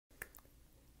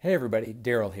Hey everybody,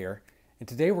 Daryl here, and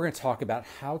today we're going to talk about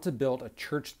how to build a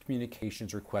church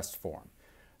communications request form.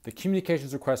 The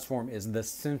communications request form is the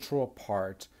central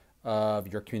part of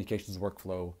your communications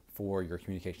workflow for your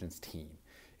communications team.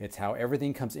 It's how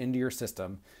everything comes into your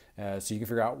system so you can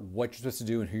figure out what you're supposed to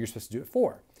do and who you're supposed to do it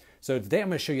for. So today I'm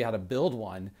going to show you how to build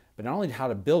one, but not only how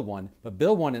to build one, but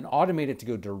build one and automate it to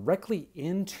go directly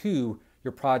into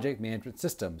your project management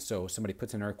system. So somebody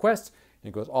puts in a request, and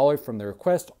it goes all the way from the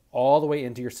request all the way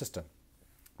into your system.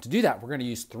 To do that, we're going to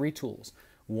use three tools.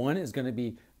 One is going to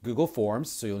be Google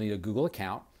Forms, so you'll need a Google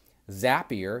account.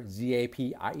 Zapier,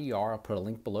 Z-A-P-I-E-R, I'll put a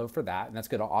link below for that, and that's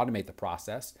going to automate the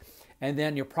process. And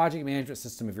then your project management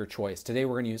system of your choice. Today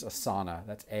we're going to use Asana,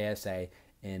 that's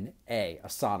A-S-A-N-A,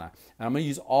 Asana. And I'm going to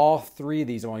use all three of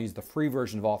these. I want to use the free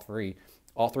version of all three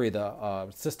of the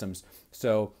systems.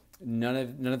 So none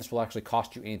of this will actually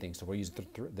cost you anything. So we'll use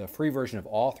the free version of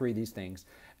all three of these things.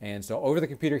 And so over the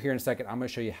computer here in a second, I'm going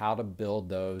to show you how to build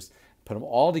those, put them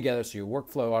all together so your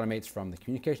workflow automates from the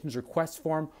communications request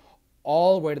form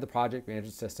all the way to the project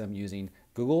management system using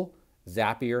Google,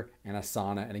 Zapier, and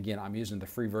Asana. And again, I'm using the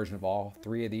free version of all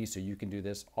three of these, so you can do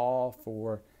this all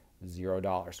for $0.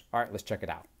 All right, let's check it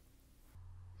out.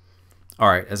 All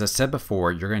right, as I said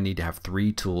before, you're going to need to have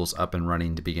three tools up and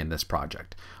running to begin this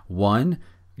project. One,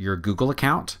 your Google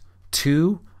account.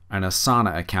 Two, an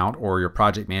Asana account or your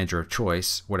project manager of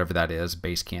choice, whatever that is,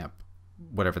 Basecamp,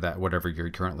 whatever you're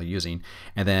currently using,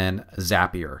 and then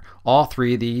Zapier. All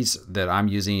three of these that I'm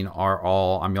using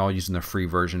I'm all using the free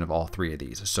version of all three of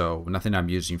these. So nothing I'm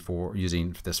using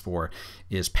this for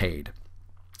is paid.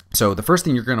 So the first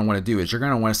thing you're going to want to do is you're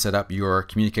going to want to set up your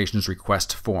communications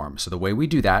request form. So the way we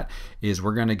do that is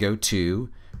we're going to go to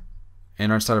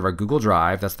inside of our Google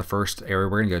Drive. That's the first area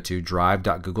we're going to go to,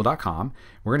 drive.google.com.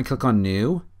 We're going to click on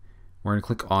New. We're going to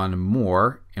click on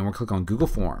More, and we'll click on Google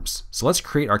Forms. So let's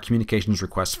create our communications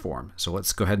request form. So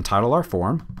let's go ahead and title our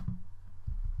form.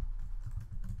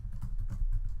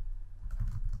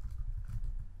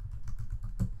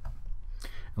 And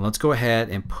let's go ahead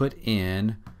and put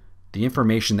in the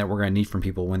information that we're going to need from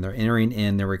people when they're entering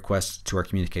in their requests to our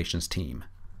communications team.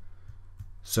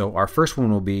 So our first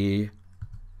one will be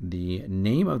the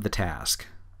name of the task.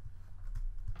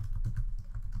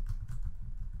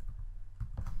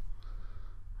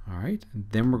 All right, and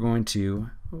then we're going to,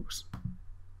 there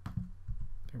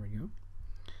we go.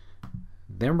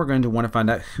 Then we're going to want to find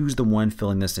out who's the one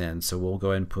filling this in. So we'll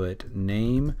go ahead and put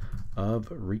name of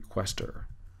requester.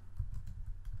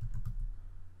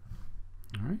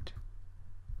 All right.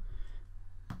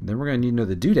 Then we're going to need to know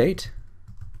the due date.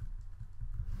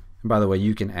 And by the way,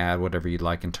 you can add whatever you'd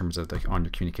like in terms of on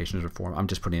your communications form. I'm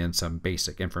just putting in some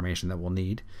basic information that we'll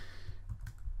need.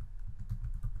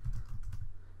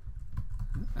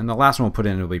 And the last one we'll put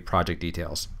in will be project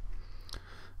details.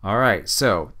 All right,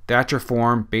 so that's your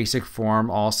form, basic form,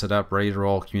 all set up, ready to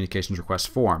roll, communications request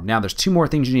form. Now there's two more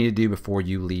things you need to do before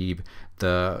you leave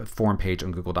the form page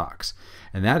on Google Docs.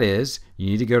 And that is, you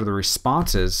need to go to the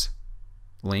responses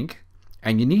link,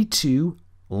 and you need to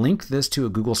link this to a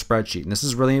Google spreadsheet. And this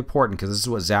is really important because this is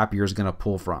what Zapier is going to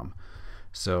pull from.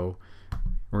 So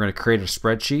we're going to create a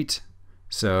spreadsheet.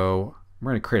 So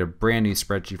we're going to create a brand new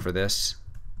spreadsheet for this.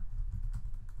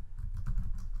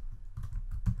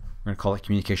 We're going to call it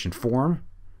communication form.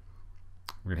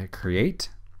 We're going to hit create,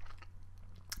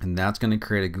 and that's going to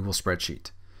create a Google spreadsheet.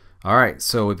 All right,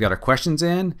 so we've got our questions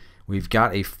in. We've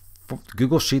got a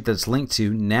Google sheet that's linked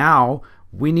to. Now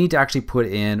we need to actually put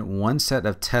in one set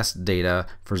of test data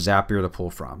for Zapier to pull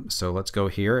from. So let's go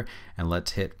here and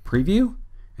let's hit preview,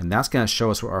 and that's going to show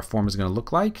us what our form is going to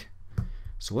look like.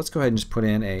 So let's go ahead and just put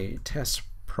in a test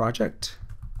project.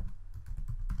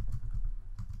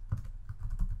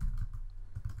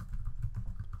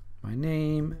 My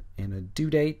name and a due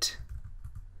date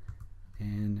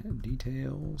and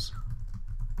details.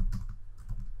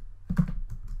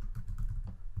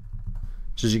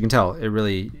 So as you can tell,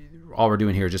 all we're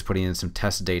doing here is just putting in some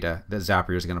test data that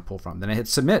Zapier is going to pull from. Then I hit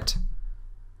submit,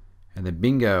 and then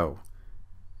bingo,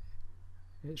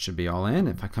 it should be all in.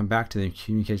 If I come back to the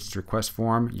communications request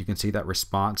form, you can see that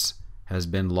response has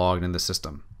been logged in the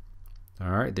system.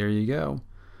 All right, there you go.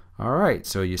 All right,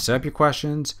 so you set up your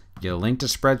questions, you link to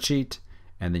spreadsheet,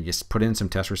 and then you put in some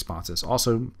test responses.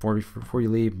 Also, before you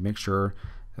leave, make sure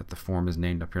that the form is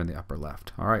named up here in the upper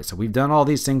left. All right, so we've done all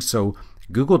these things. So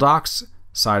Google Docs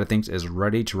side of things is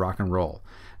ready to rock and roll.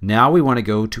 Now we want to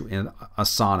go to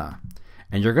Asana,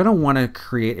 and you're going to want to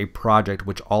create a project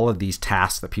which all of these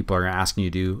tasks that people are asking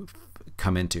you to do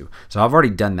come into. So I've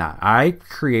already done that. I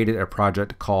created a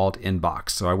project called Inbox.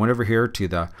 So I went over here to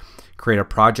the create a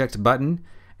project button,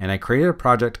 and I created a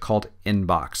project called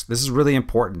Inbox. This is really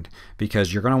important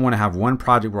because you're going to want to have one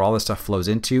project where all this stuff flows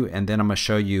into, and then I'm going to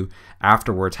show you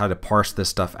afterwards how to parse this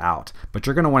stuff out. But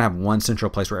you're going to want to have one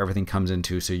central place where everything comes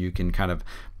into so you can kind of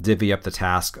divvy up the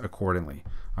task accordingly.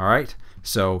 All right,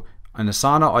 so in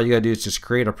Asana, all you got to do is just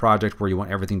create a project where you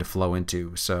want everything to flow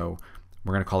into. So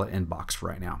we're going to call it Inbox for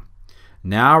right now.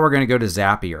 Now we're going to go to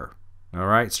Zapier. All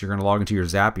right, so you're going to log into your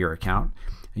Zapier account,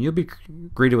 and you'll be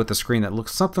greeted with a screen that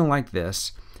looks something like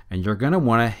this, and you're going to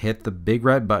want to hit the big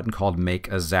red button called Make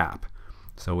a Zap.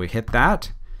 So we hit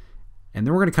that, and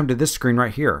then we're going to come to this screen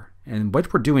right here. And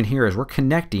what we're doing here is we're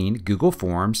connecting Google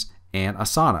Forms and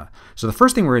Asana. So the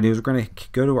first thing we're going to do is we're going to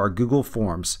go to our Google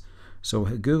Forms. So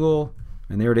hit Google,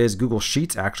 and there it is. Google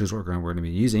Sheets actually is what we're going to be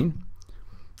using.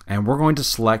 And we're going to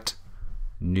select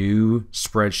New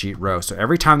Spreadsheet Row. So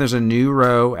every time there's a new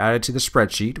row added to the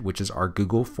spreadsheet, which is our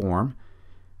Google form,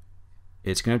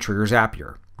 it's going to trigger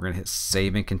Zapier. We're going to hit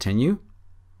Save and Continue.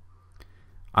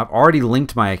 I've already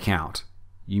linked my account.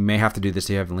 You may have to do this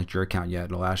if you haven't linked your account yet.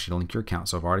 It'll ask you to link your account.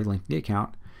 So I've already linked the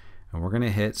account, and we're going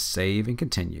to hit Save and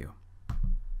Continue.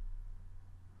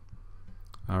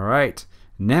 All right.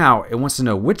 Now it wants to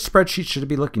know which spreadsheet should it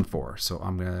be looking for. So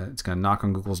it's gonna knock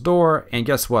on Google's door, and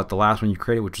guess what? The last one you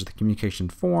created, which was the communication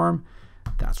form,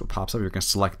 that's what pops up. You're gonna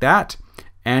select that,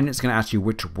 and it's gonna ask you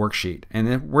which worksheet. And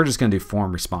then we're just gonna do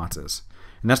form responses,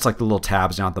 and that's like the little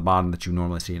tabs down at the bottom that you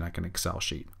normally see in like an Excel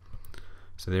sheet.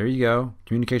 So there you go,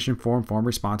 communication form, form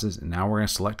responses, and now we're gonna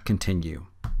select Continue.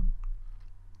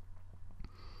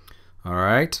 All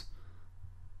right.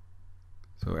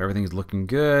 So everything's looking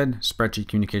good. Spreadsheet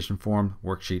communication form,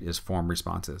 worksheet is form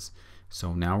responses.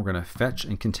 So now we're going to fetch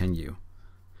and continue.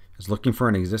 It's looking for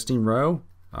an existing row.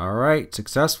 All right,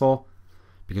 successful.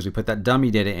 Because we put that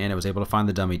dummy data in, it was able to find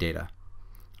the dummy data.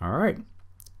 All right.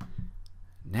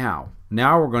 Now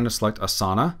we're going to select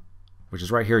Asana, which is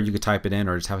right here. You could type it in,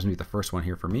 or it just happens to be the first one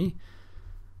here for me.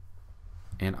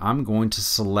 And I'm going to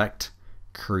select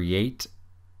Create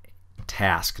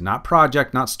Task, not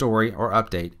project, not story or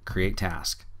update, create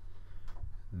task.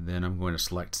 Then I'm going to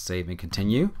select Save and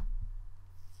Continue.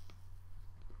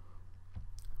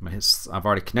 I've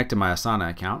already connected my Asana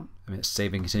account. I'm going to hit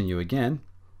Save and Continue again.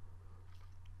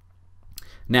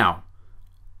 Now,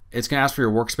 it's going to ask for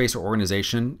your workspace or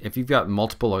organization. If you've got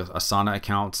multiple Asana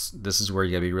accounts, this is where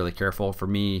you got to be really careful. For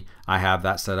me, I have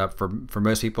that set up. For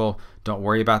most people, don't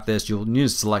worry about this. You'll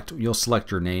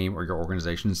select your name or your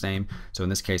organization's name. So in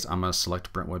this case, I'm going to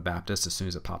select Brentwood Baptist as soon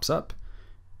as it pops up.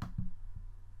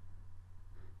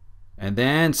 And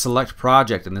then select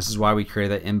project, and this is why we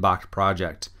created that Inbox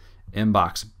project.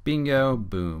 Inbox, bingo,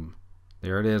 boom.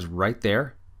 There it is right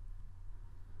there.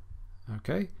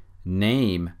 Okay,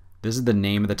 name. This is the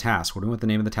name of the task. What do we want the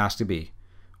name of the task to be?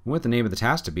 We want the name of the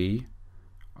task to be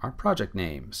our project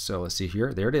name. So let's see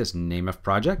here. There it is, name of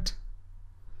project.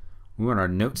 We want our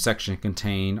notes section to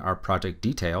contain our project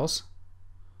details.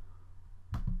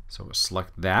 So we'll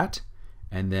select that.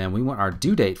 And then we want our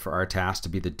due date for our task to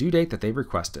be the due date that they've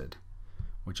requested,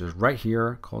 which is right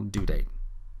here called due date.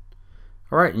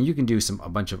 All right, and you can do a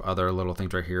bunch of other little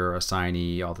things right here,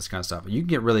 assignee, all this kind of stuff. You can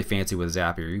get really fancy with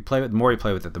Zapier. The more you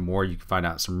play with it, the more you can find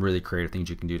out some really creative things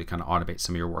you can do to kind of automate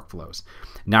some of your workflows.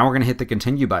 Now we're going to hit the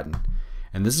Continue button,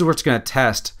 and this is where it's going to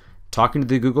test talking to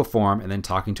the Google form and then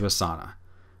talking to Asana.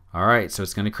 All right, so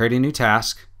it's going to create a new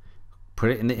task,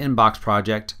 put it in the Inbox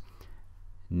project,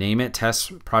 name it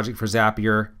Test Project for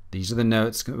Zapier. These are the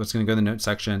notes, what's going to go in the notes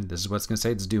section. This is what's going to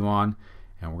say it's due on,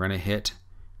 and we're going to hit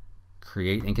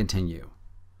Create and Continue.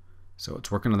 So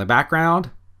it's working on the background.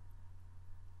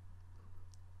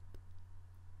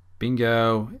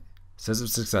 Bingo. It says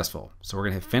it's successful. So we're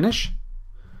going to hit Finish.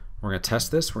 We're going to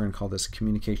test this. We're going to call this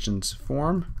Communications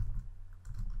Form.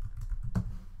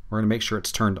 We're going to make sure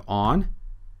it's turned on.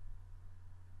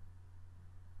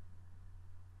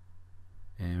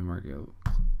 And we're going to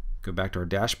go back to our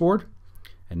dashboard.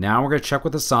 And now we're going to check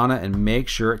with Asana and make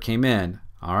sure it came in.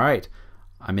 All right.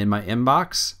 I'm in my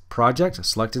Inbox project. I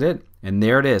selected it. And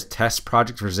there it is, Test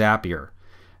Project for Zapier.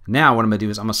 Now what I'm going to do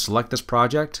is I'm going to select this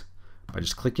project by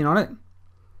just clicking on it.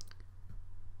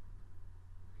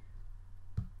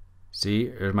 See,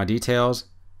 there's my details.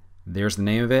 There's the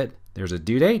name of it. There's a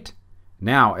due date.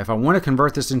 Now, if I want to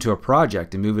convert this into a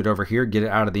project and move it over here, get it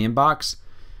out of the inbox,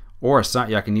 or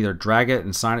I can either drag it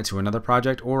and assign it to another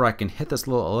project, or I can hit this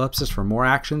little ellipsis for more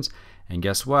actions. And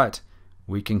guess what?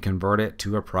 We can convert it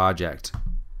to a project.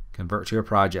 Convert to a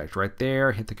project right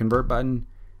there, hit the convert button,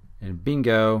 and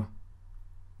bingo,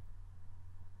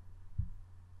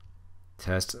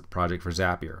 Test Project for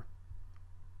Zapier.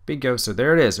 Bingo, so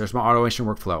there it is. There's my automation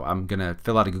workflow. I'm going to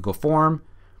fill out a Google form,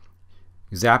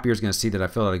 Zapier is going to see that I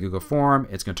filled out a Google form.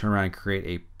 It's going to turn around and create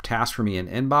a task for me in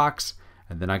Inbox.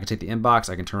 And then I can take the inbox,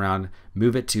 I can turn around,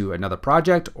 move it to another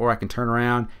project, or I can turn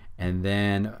around and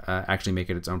then actually make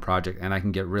it its own project. And I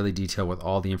can get really detailed with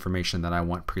all the information that I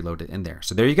want preloaded in there.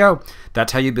 So there you go.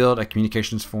 That's how you build a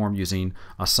communications form using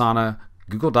Asana,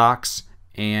 Google Docs,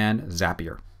 and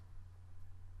Zapier.